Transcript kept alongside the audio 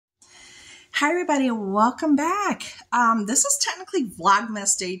Hi everybody, welcome back. This is technically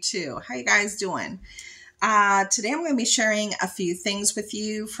Vlogmas Day 2. How you guys doing? Today I'm going to be sharing a few things with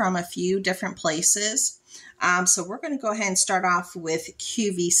you from a few different places. So we're going to go ahead and start off with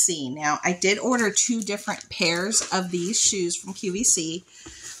QVC. Now, I did order two different pairs of these shoes from QVC.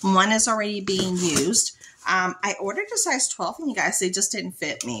 One is already being used. I ordered a size 12, and you guys, they just didn't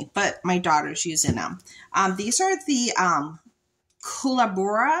fit me, but my daughter's using them. These are the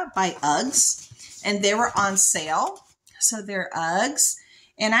Kulabura by Uggs, and they were on sale. So they're Uggs,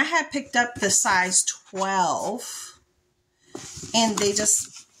 and I had picked up the size 12, and they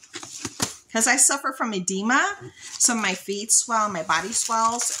just, because I suffer from edema, so my feet swell, my body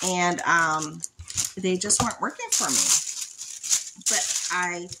swells, and they just weren't working for me. But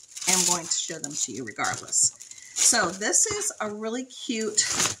I am going to show them to you regardless. So this is a really cute,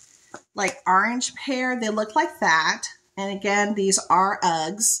 like, orange pair. They look like that. And again, these are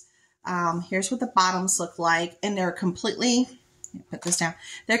Uggs. Here's what the bottoms look like. And they're completely, put this down,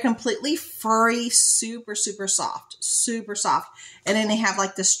 they're completely furry, super, super soft. Super soft. And then they have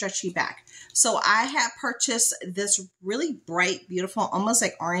like this stretchy back. So I had purchased this really bright, beautiful, almost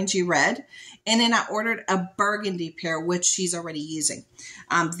like orangey red. And then I ordered a burgundy pair, which she's already using.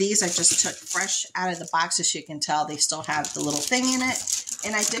 These I just took fresh out of the box. As you can tell, they still have the little thing in it.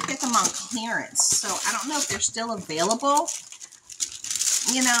 And I did get them on clearance. So I don't know if they're still available.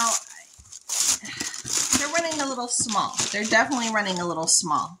 You know, they're running a little small. They're definitely running a little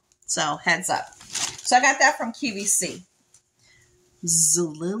small. So heads up. So I got that from QVC.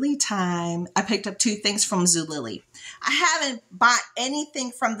 Zulily time. I picked up two things from Zulily. I haven't bought anything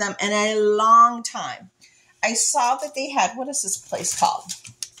from them in a long time. I saw that they had, what is this place called?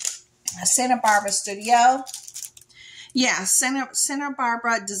 Santa Barbara Studio. Yeah, Santa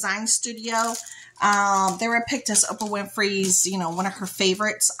Barbara Design Studio. They were picked as Oprah Winfrey's, you know, one of her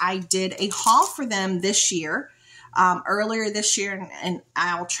favorites. I did a haul for them this year, earlier this year, and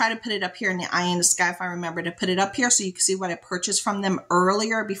I'll try to put it up here in the eye in the sky if I remember to put it up here so you can see what I purchased from them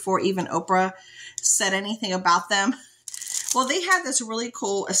earlier before even Oprah said anything about them. Well, they had this really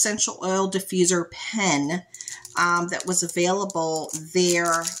cool essential oil diffuser pen that was available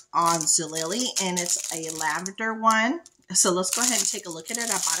there on Zulily, and it's a lavender one. So let's go ahead and take a look at it. I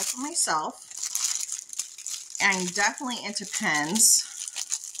bought it for myself. I'm definitely into pens.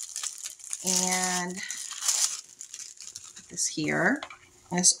 And put this here.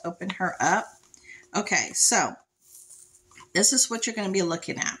 Let's open her up. Okay, so this is what you're going to be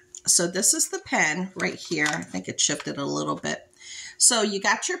looking at. So this is the pen right here. I think it shifted a little bit. So you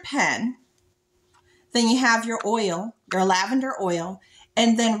got your pen. Then you have your oil, your lavender oil.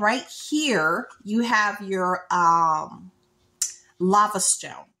 And then right here, you have your lava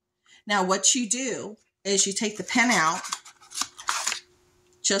stone. Now, what you do is you take the pen out,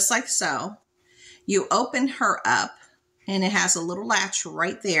 just like so. You open her up, and it has a little latch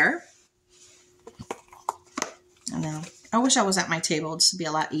right there. I know. I wish I was at my table. This would be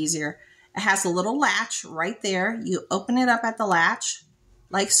a lot easier. It has a little latch right there. You open it up at the latch,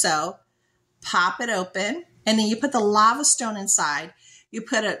 like so. Pop it open, and then you put the lava stone inside. You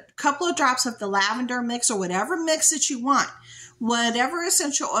put a couple of drops of the lavender mix or whatever mix that you want, whatever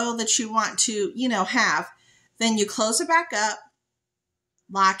essential oil that you want to, you know, have. Then you close it back up,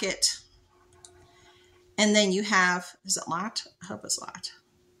 lock it, and then you have, is it locked? I hope it's locked.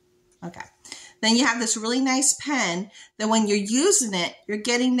 Okay. Then you have this really nice pen that when you're using it, you're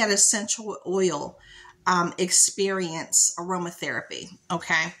getting that essential oil experience aromatherapy,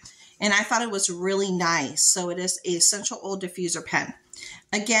 okay? And I thought it was really nice. So it is an essential oil diffuser pen.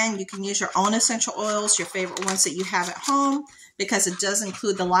 Again, you can use your own essential oils, your favorite ones that you have at home, because it does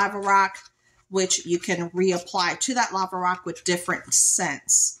include the lava rock, which you can reapply to that lava rock with different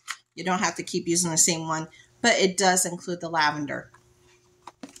scents. You don't have to keep using the same one, but it does include the lavender.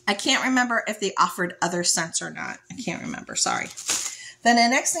 I can't remember if they offered other scents or not. I can't remember, sorry. Then the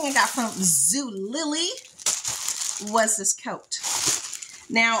next thing I got from Zulily was this coat.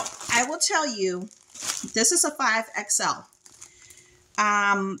 Now, I will tell you, this is a 5XL.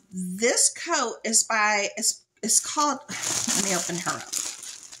 This coat is by, it's called, let me open her up.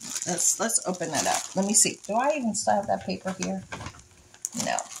 Let's open it up. Let me see. Do I even still have that paper here?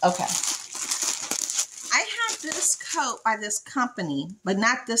 No. Okay. I have this coat by this company, but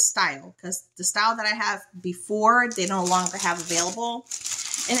not this style, because the style that I have before, they no longer have available.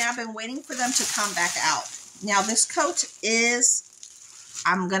 And I've been waiting for them to come back out. Now, this coat is,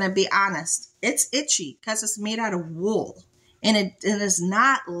 I'm going to be honest, it's itchy because it's made out of wool, and it is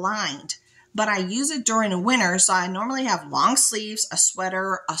not lined, but I use it during the winter. So I normally have long sleeves, a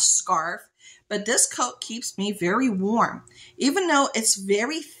sweater, a scarf, but this coat keeps me very warm. Even though it's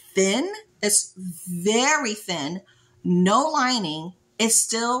very thin, It's very thin, no lining. It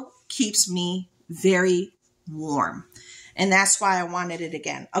still keeps me very warm. And that's why I wanted it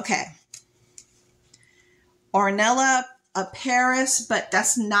again. Okay. Ornella Paris, but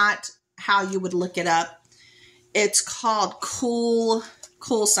that's not how you would look it up. It's called Cool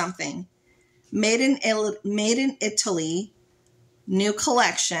something. Made in Italy. New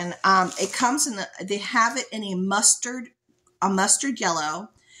collection. It comes in they have it in a mustard yellow,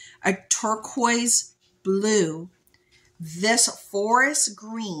 a turquoise blue, this forest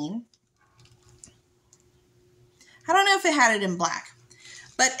green. I don't know if it had it in black,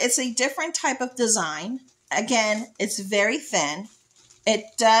 but it's a different type of design. Again, it's very thin. It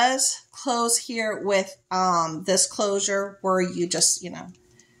does close here with this closure where you just,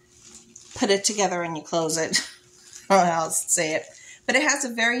 put it together and you close it. I don't know how to say it. But it has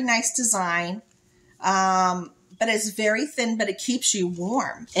a very nice design. But it's very thin, but it keeps you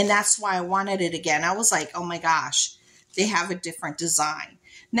warm. And that's why I wanted it again. I was like, oh my gosh, they have a different design.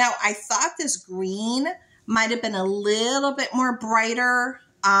 Now, I thought this green might have been a little bit more brighter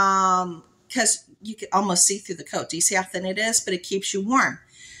because you could almost see through the coat. Do you see how thin it is? But it keeps you warm.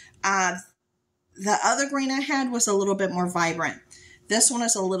 The other green I had was a little bit more vibrant. This one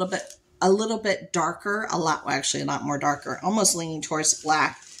is a little bit darker, a lot more darker, almost leaning towards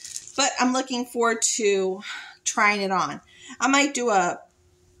black. But I'm looking forward to trying it on. I might do a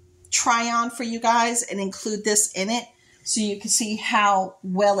try on for you guys and include this in it so you can see how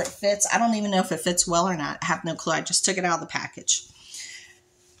well it fits. I don't even know if it fits well or not. I have no clue. I just took it out of the package.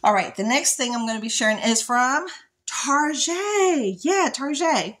 All right, the next thing I'm going to be sharing is from Target. Yeah,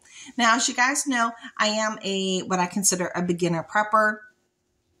 Target. Now, as you guys know, I am what I consider a beginner prepper.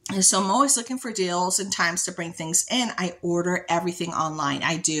 And so I'm always looking for deals and times to bring things in. I order everything online.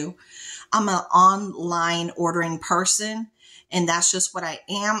 I do. I'm an online ordering person, and that's just what I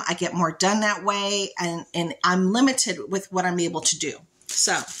am. I get more done that way, and I'm limited with what I'm able to do.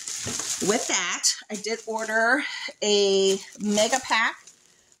 So with that, I did order a mega pack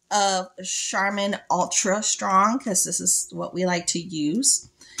of Charmin Ultra Strong because this is what we like to use.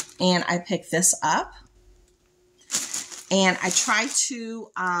 And I picked this up. And I try to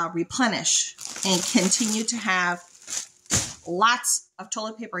replenish and continue to have lots of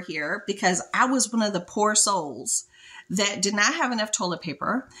toilet paper here because I was one of the poor souls that did not have enough toilet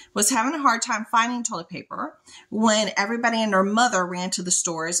paper, was having a hard time finding toilet paper when everybody and their mother ran to the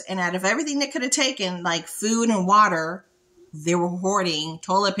stores. And out of everything they could have taken, like food and water, they were hoarding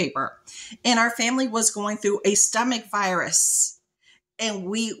toilet paper. And our family was going through a stomach virus. And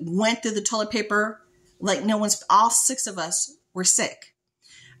we went through the toilet paper like all 6 of us were sick.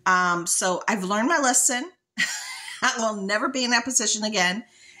 So I've learned my lesson. I will never be in that position again.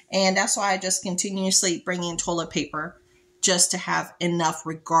 And that's why I just continuously bring in toilet paper just to have enough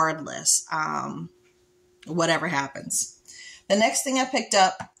regardless, whatever happens. The next thing I picked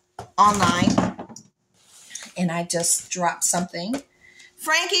up online, and I just dropped something.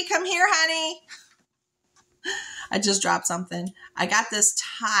 Frankie, come here, honey. I just dropped something. I got this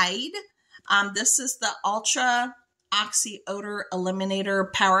Tide. This is the Ultra Oxy Odor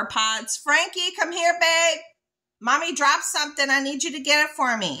Eliminator Power Pods. Frankie, come here, babe. Mommy dropped something. I need you to get it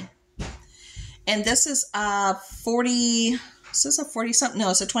for me. And this is a 40, is this a 40 something?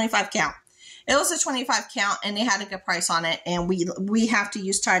 No, it's a 25 count. It was a 25 count and they had a good price on it. And we have to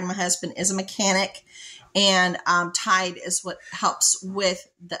use Tide. My husband is a mechanic. And Tide is what helps with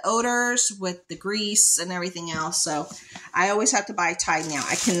the odors, with the grease and everything else. So I always have to buy Tide now.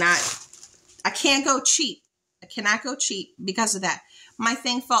 I can't go cheap. I cannot go cheap because of that. My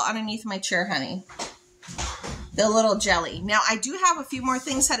thing fell underneath my chair, honey. The little jelly. Now, I do have a few more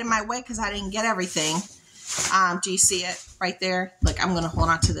things headed my way because I didn't get everything. Do you see it right there? Look, I'm going to hold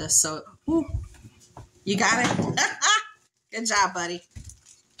on to this. So, ooh, you got it? Good job, buddy.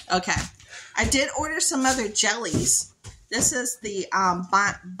 Okay. I did order some other jellies. This is the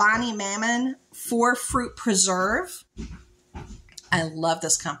Bonnie Mammon 4-Fruit Preserve. I love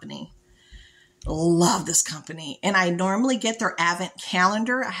this company. Love this company. And I normally get their Advent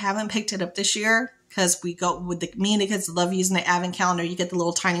calendar. I haven't picked it up this year because we go with me and the kids love using the Advent calendar. You get the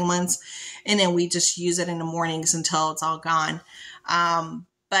little tiny ones and then we just use it in the mornings until it's all gone.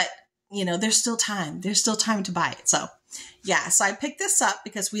 But there's still time. There's still time to buy it. So yeah, so I picked this up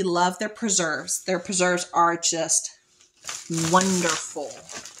because we love their preserves. Their preserves are just wonderful.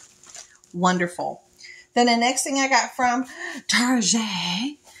 Wonderful. Then the next thing I got from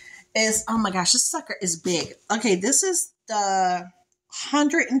Target is, oh my gosh, this sucker is big. Okay, this is the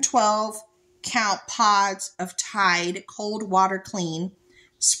 112 count pods of Tide Cold Water Clean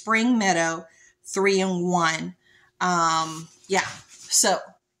Spring Meadow 3-in-1. Yeah, so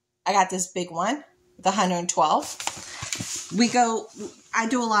I got this big one, the 112. I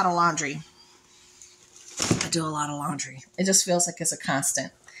do a lot of laundry. It just feels like it's a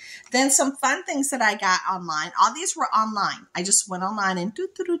constant. Then some fun things that I got online. All these were online. I just went online and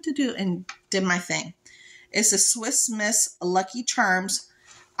and did my thing. It's a Swiss Miss Lucky Charms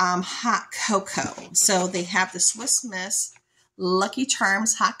hot cocoa. So they have the Swiss Miss Lucky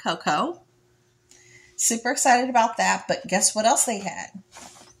Charms hot cocoa. Super excited about that. But guess what else they had?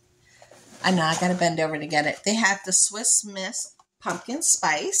 I know, I got to bend over to get it. They had the Swiss Miss Pumpkin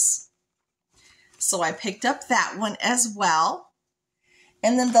Spice. So I picked up that one as well.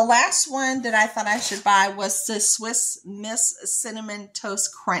 And then the last one that I thought I should buy was the Swiss Miss Cinnamon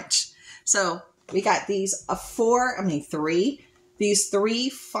Toast Crunch. So we got these three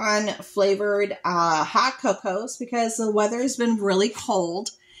fun flavored hot cocos because the weather has been really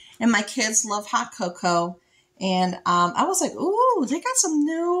cold and my kids love hot cocoa. And I was like, ooh, they got some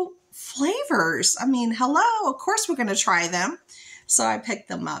new flavors. I mean, hello, of course we're going to try them. So I picked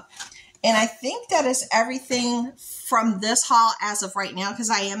them up. And I think that is everything from this haul as of right now because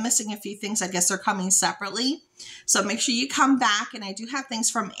I am missing a few things. I guess they're coming separately. So make sure you come back. And I do have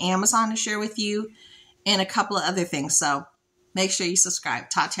things from Amazon to share with you and a couple of other things. So make sure you subscribe.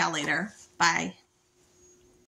 Talk to y'all later. Bye.